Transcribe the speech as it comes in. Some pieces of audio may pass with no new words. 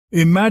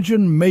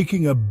Imagine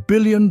making $1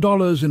 billion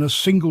in a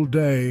single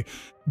day.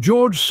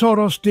 George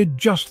Soros did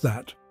just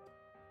that.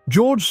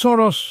 George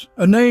Soros,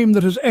 a name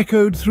that has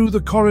echoed through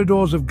the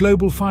corridors of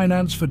global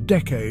finance for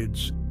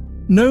decades.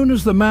 Known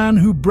as the man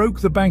who broke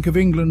the Bank of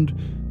England,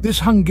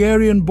 this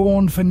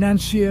Hungarian-born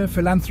financier,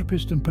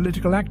 philanthropist and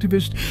political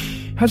activist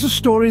has a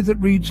story that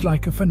reads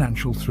like a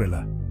financial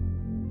thriller.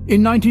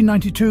 In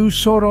 1992,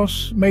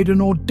 Soros made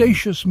an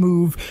audacious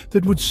move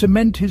that would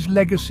cement his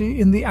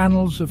legacy in the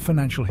annals of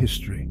financial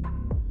history.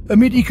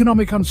 Amid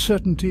economic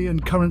uncertainty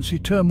and currency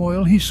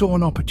turmoil, he saw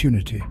an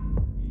opportunity.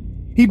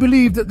 He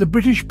believed that the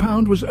British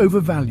pound was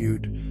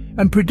overvalued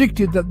and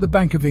predicted that the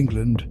Bank of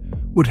England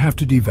would have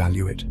to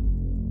devalue it.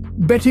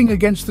 Betting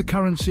against the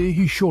currency,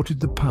 he shorted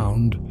the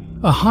pound,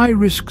 a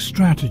high-risk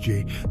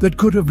strategy that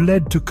could have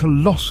led to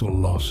colossal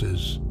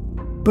losses.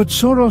 But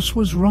Soros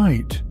was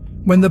right.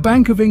 When the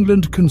Bank of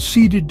England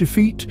conceded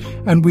defeat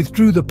and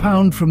withdrew the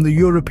pound from the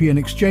European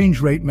exchange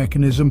rate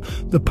mechanism,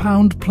 the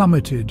pound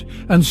plummeted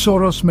and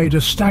Soros made a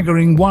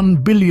staggering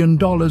 $1 billion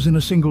in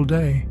a single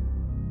day.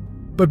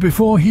 But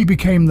before he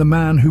became the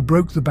man who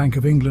broke the Bank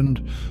of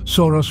England,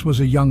 Soros was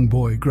a young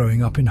boy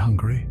growing up in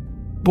Hungary.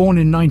 Born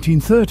in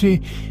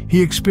 1930,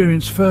 he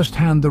experienced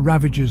firsthand the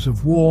ravages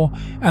of war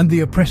and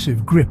the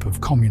oppressive grip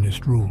of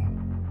communist rule.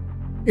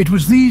 It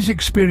was these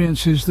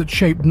experiences that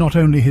shaped not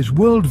only his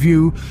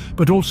worldview,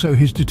 but also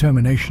his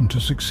determination to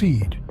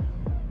succeed.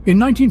 In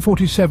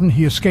 1947,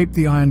 he escaped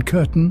the Iron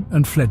Curtain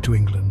and fled to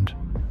England.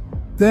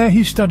 There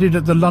he studied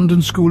at the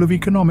London School of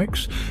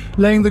Economics,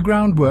 laying the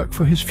groundwork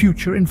for his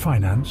future in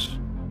finance.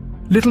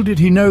 Little did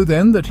he know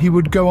then that he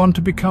would go on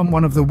to become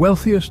one of the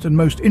wealthiest and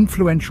most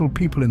influential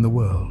people in the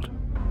world.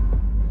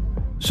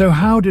 So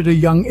how did a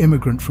young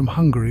immigrant from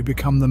Hungary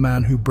become the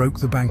man who broke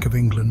the Bank of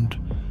England?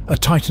 A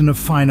titan of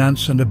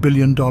finance and a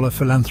billion-dollar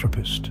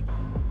philanthropist.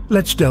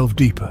 Let's delve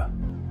deeper.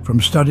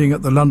 From studying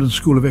at the London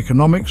School of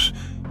Economics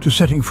to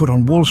setting foot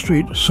on Wall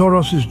Street,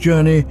 Soros's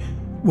journey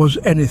was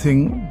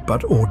anything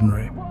but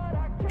ordinary.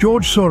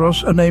 George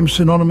Soros, a name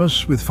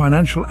synonymous with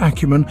financial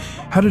acumen,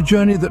 had a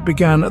journey that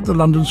began at the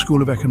London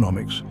School of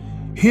Economics.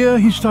 Here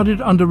he studied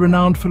under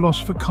renowned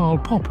philosopher Karl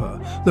Popper,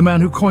 the man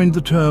who coined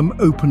the term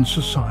open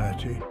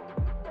society.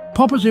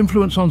 Popper's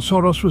influence on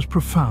Soros was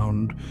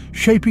profound,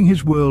 shaping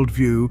his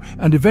worldview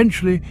and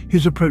eventually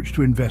his approach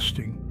to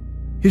investing.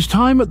 His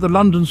time at the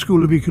London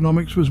School of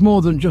Economics was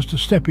more than just a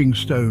stepping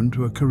stone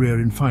to a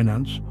career in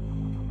finance.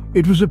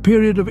 It was a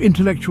period of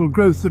intellectual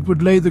growth that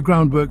would lay the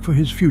groundwork for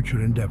his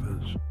future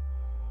endeavors.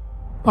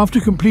 After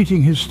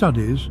completing his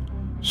studies,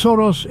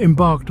 Soros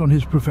embarked on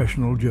his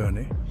professional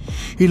journey.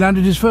 He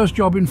landed his first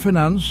job in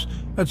finance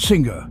at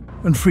Singer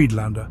and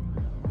Friedlander,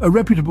 a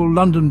reputable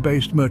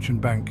London-based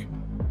merchant bank.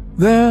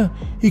 There,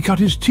 he cut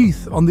his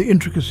teeth on the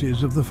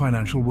intricacies of the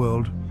financial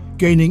world,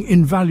 gaining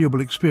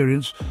invaluable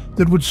experience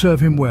that would serve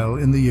him well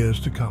in the years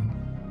to come.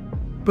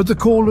 But the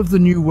call of the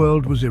new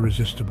world was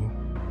irresistible.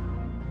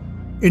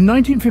 In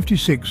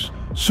 1956,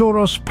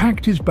 Soros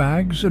packed his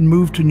bags and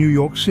moved to New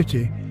York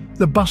City,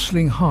 the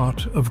bustling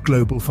heart of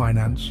global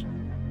finance.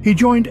 He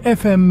joined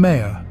FM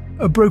Mayer,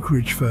 a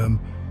brokerage firm,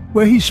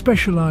 where he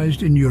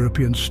specialized in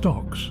European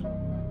stocks.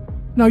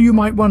 Now you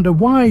might wonder,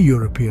 why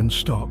European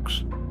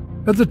stocks?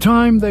 At the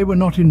time, they were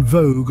not in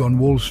vogue on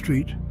Wall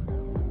Street.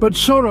 But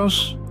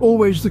Soros,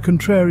 always the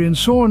contrarian,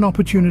 saw an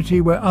opportunity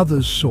where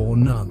others saw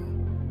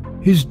none.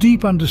 His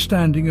deep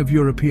understanding of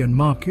European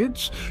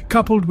markets,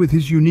 coupled with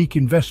his unique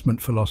investment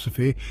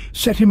philosophy,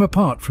 set him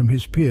apart from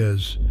his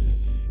peers.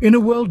 In a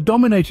world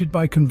dominated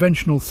by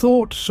conventional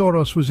thought,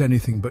 Soros was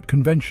anything but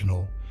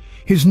conventional.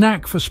 His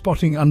knack for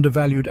spotting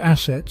undervalued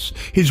assets,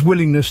 his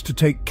willingness to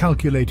take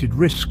calculated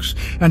risks,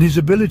 and his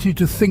ability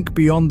to think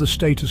beyond the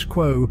status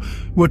quo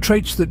were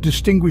traits that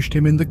distinguished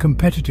him in the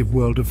competitive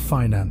world of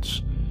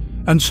finance.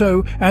 And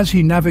so, as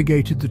he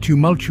navigated the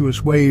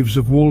tumultuous waves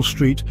of Wall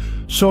Street,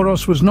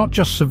 Soros was not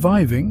just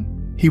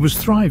surviving, he was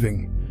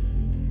thriving.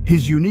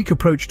 His unique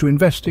approach to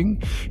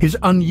investing, his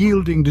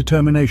unyielding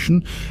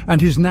determination, and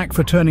his knack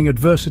for turning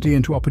adversity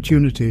into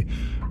opportunity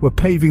were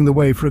paving the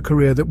way for a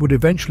career that would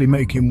eventually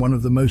make him one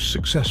of the most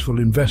successful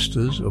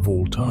investors of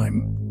all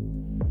time.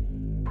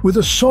 With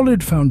a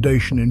solid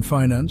foundation in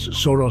finance,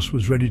 Soros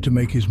was ready to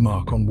make his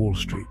mark on Wall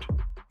Street.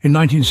 In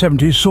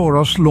 1970,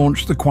 Soros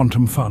launched the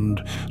Quantum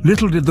Fund.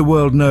 Little did the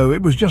world know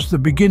it was just the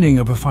beginning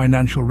of a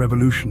financial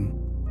revolution.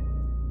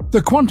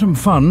 The Quantum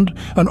Fund,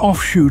 an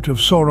offshoot of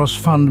Soros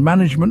Fund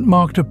Management,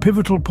 marked a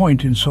pivotal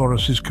point in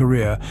Soros's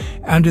career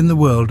and in the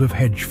world of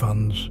hedge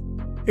funds.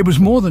 It was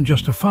more than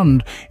just a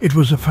fund, it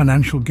was a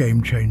financial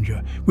game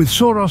changer. With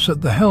Soros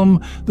at the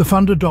helm, the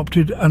fund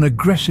adopted an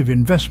aggressive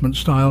investment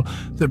style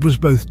that was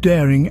both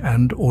daring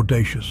and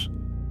audacious.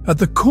 At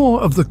the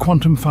core of the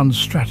Quantum Fund's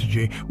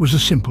strategy was a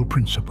simple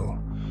principle.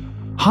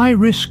 High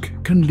risk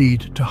can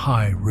lead to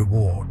high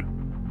reward.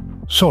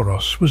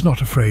 Soros was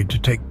not afraid to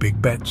take big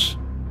bets,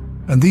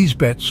 and these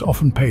bets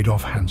often paid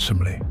off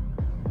handsomely.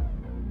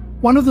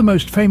 One of the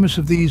most famous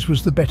of these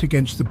was the bet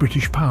against the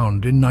British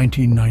pound in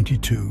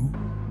 1992,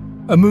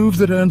 a move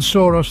that earned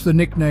Soros the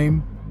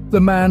nickname,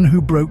 the man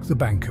who broke the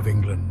Bank of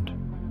England.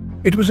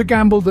 It was a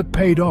gamble that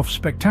paid off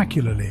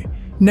spectacularly,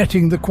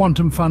 netting the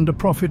quantum fund a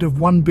profit of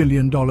 $1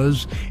 billion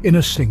in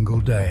a single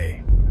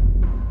day.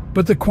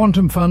 But the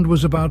quantum fund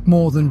was about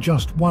more than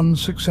just one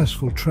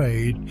successful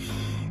trade.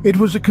 It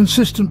was a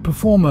consistent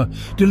performer,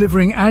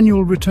 delivering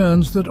annual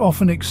returns that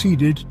often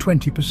exceeded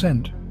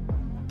 20%.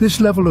 This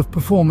level of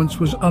performance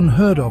was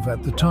unheard of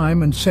at the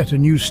time and set a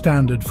new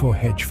standard for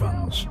hedge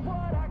funds.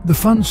 The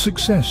fund's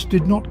success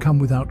did not come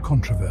without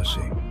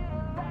controversy.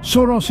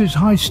 Soros's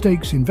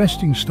high-stakes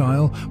investing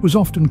style was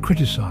often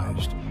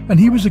criticized, and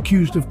he was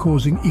accused of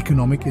causing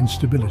economic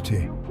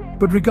instability.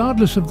 But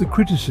regardless of the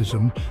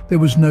criticism, there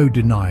was no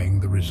denying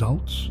the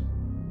results.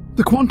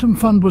 The quantum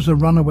fund was a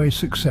runaway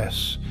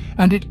success,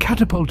 and it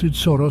catapulted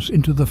Soros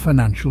into the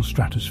financial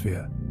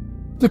stratosphere.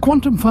 The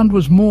quantum fund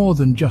was more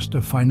than just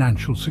a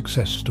financial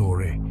success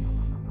story.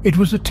 It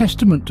was a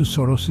testament to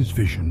Soros's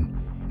vision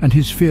and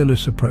his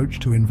fearless approach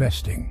to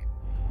investing.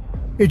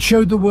 It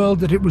showed the world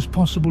that it was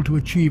possible to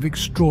achieve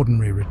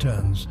extraordinary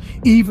returns,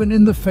 even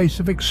in the face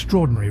of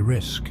extraordinary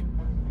risk.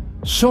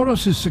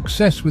 Soros's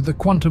success with the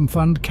quantum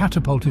fund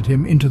catapulted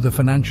him into the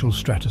financial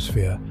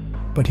stratosphere,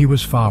 but he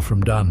was far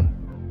from done.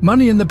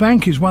 Money in the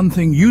bank is one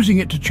thing, using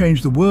it to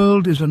change the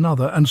world is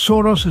another, and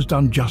Soros has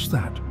done just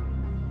that.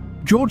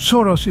 George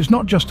Soros is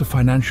not just a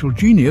financial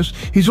genius,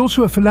 he's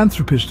also a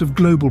philanthropist of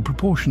global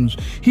proportions.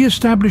 He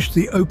established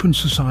the Open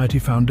Society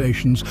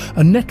Foundations,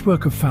 a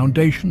network of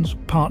foundations,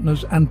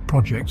 partners and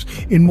projects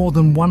in more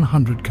than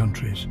 100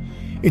 countries.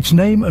 Its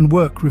name and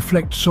work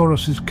reflect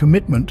Soros's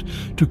commitment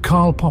to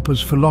Karl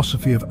Popper's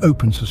philosophy of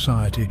open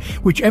society,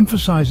 which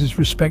emphasizes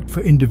respect for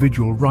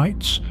individual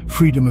rights,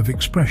 freedom of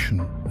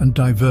expression, and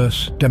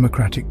diverse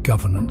democratic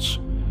governance.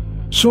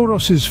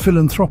 Soros's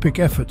philanthropic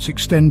efforts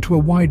extend to a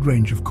wide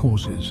range of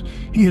causes.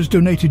 He has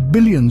donated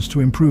billions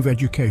to improve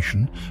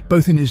education,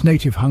 both in his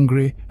native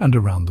Hungary and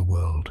around the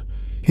world.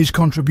 His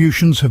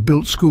contributions have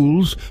built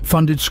schools,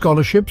 funded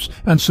scholarships,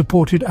 and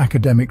supported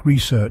academic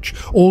research,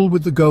 all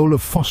with the goal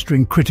of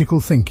fostering critical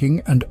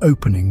thinking and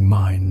opening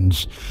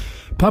minds.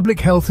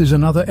 Public health is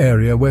another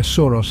area where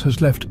Soros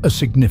has left a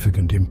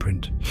significant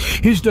imprint.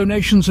 His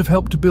donations have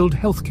helped to build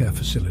healthcare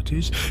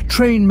facilities,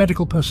 train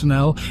medical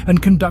personnel,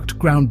 and conduct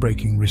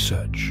groundbreaking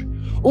research.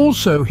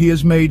 Also, he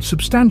has made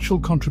substantial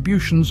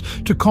contributions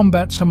to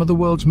combat some of the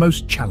world's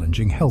most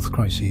challenging health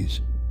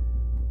crises.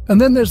 And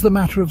then there's the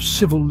matter of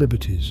civil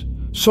liberties.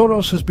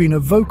 Soros has been a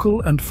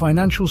vocal and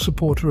financial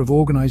supporter of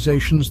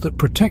organizations that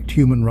protect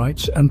human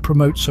rights and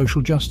promote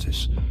social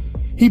justice.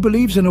 He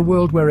believes in a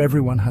world where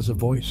everyone has a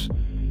voice,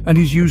 and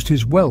he's used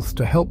his wealth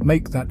to help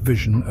make that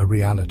vision a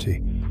reality.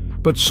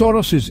 But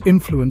Soros's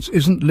influence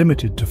isn't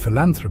limited to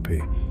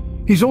philanthropy.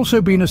 He's also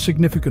been a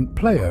significant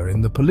player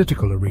in the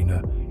political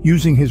arena,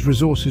 using his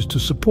resources to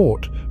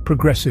support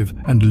progressive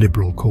and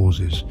liberal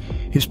causes.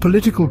 His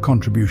political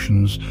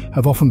contributions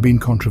have often been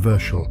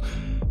controversial,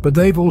 but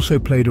they've also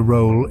played a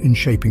role in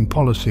shaping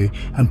policy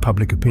and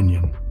public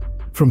opinion.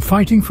 From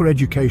fighting for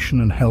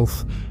education and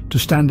health to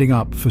standing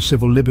up for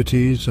civil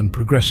liberties and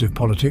progressive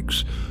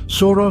politics,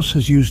 Soros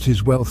has used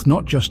his wealth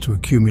not just to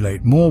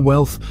accumulate more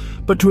wealth,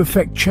 but to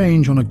effect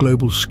change on a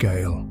global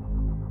scale.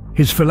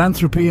 His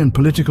philanthropy and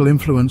political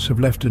influence have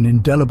left an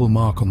indelible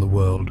mark on the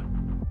world.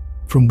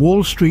 From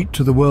Wall Street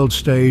to the world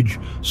stage,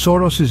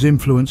 Soros's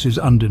influence is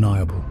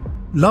undeniable.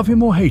 Love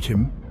him or hate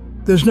him,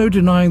 there's no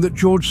denying that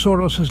George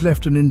Soros has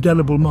left an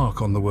indelible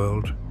mark on the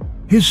world.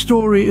 His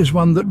story is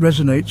one that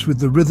resonates with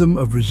the rhythm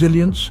of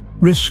resilience,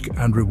 risk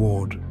and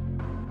reward.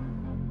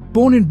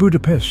 Born in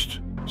Budapest,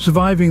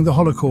 surviving the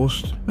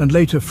Holocaust and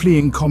later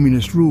fleeing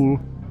communist rule,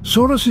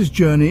 Soros's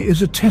journey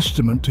is a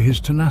testament to his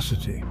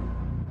tenacity.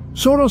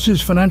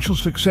 Soros's financial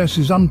success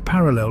is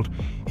unparalleled.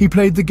 He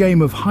played the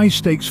game of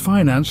high-stakes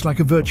finance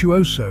like a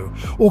virtuoso,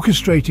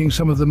 orchestrating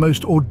some of the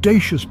most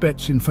audacious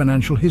bets in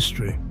financial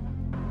history.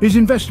 His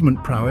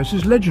investment prowess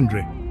is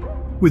legendary,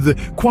 with the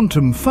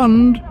quantum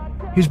fund,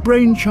 his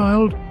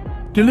brainchild,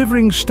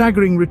 delivering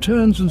staggering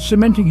returns and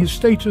cementing his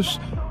status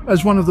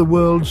as one of the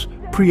world's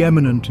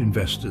preeminent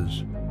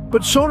investors.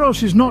 But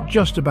Soros is not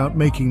just about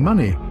making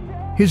money.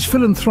 His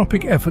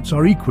philanthropic efforts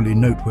are equally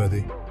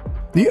noteworthy.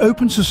 The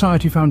Open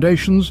Society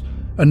Foundations,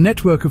 a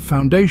network of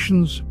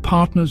foundations,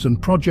 partners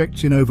and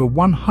projects in over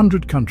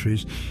 100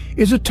 countries,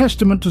 is a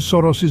testament to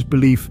Soros's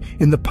belief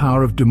in the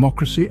power of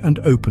democracy and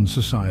open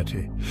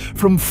society.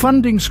 From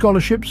funding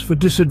scholarships for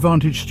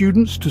disadvantaged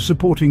students to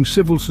supporting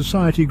civil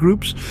society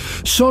groups,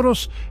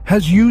 Soros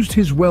has used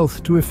his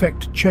wealth to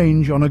effect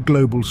change on a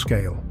global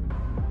scale.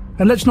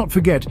 And let's not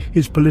forget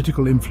his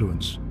political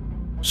influence.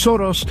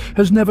 Soros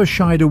has never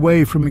shied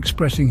away from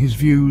expressing his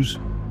views,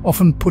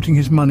 often putting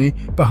his money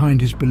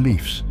behind his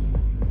beliefs.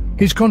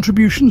 His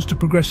contributions to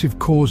progressive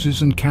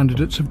causes and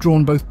candidates have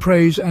drawn both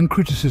praise and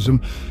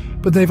criticism,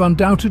 but they've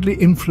undoubtedly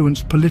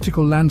influenced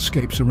political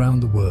landscapes around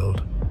the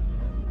world.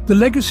 The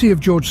legacy of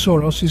George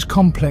Soros is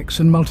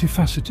complex and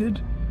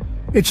multifaceted.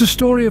 It's a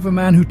story of a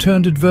man who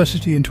turned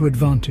adversity into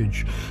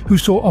advantage, who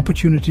saw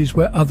opportunities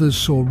where others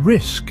saw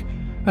risk,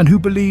 and who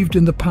believed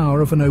in the power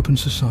of an open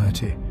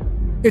society.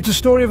 It's a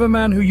story of a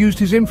man who used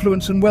his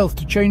influence and wealth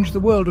to change the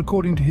world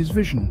according to his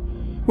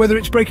vision. Whether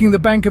it's breaking the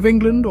Bank of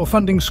England or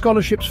funding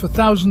scholarships for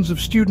thousands of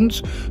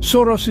students,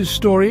 Soros's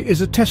story is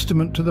a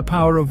testament to the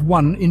power of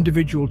one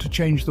individual to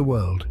change the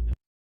world.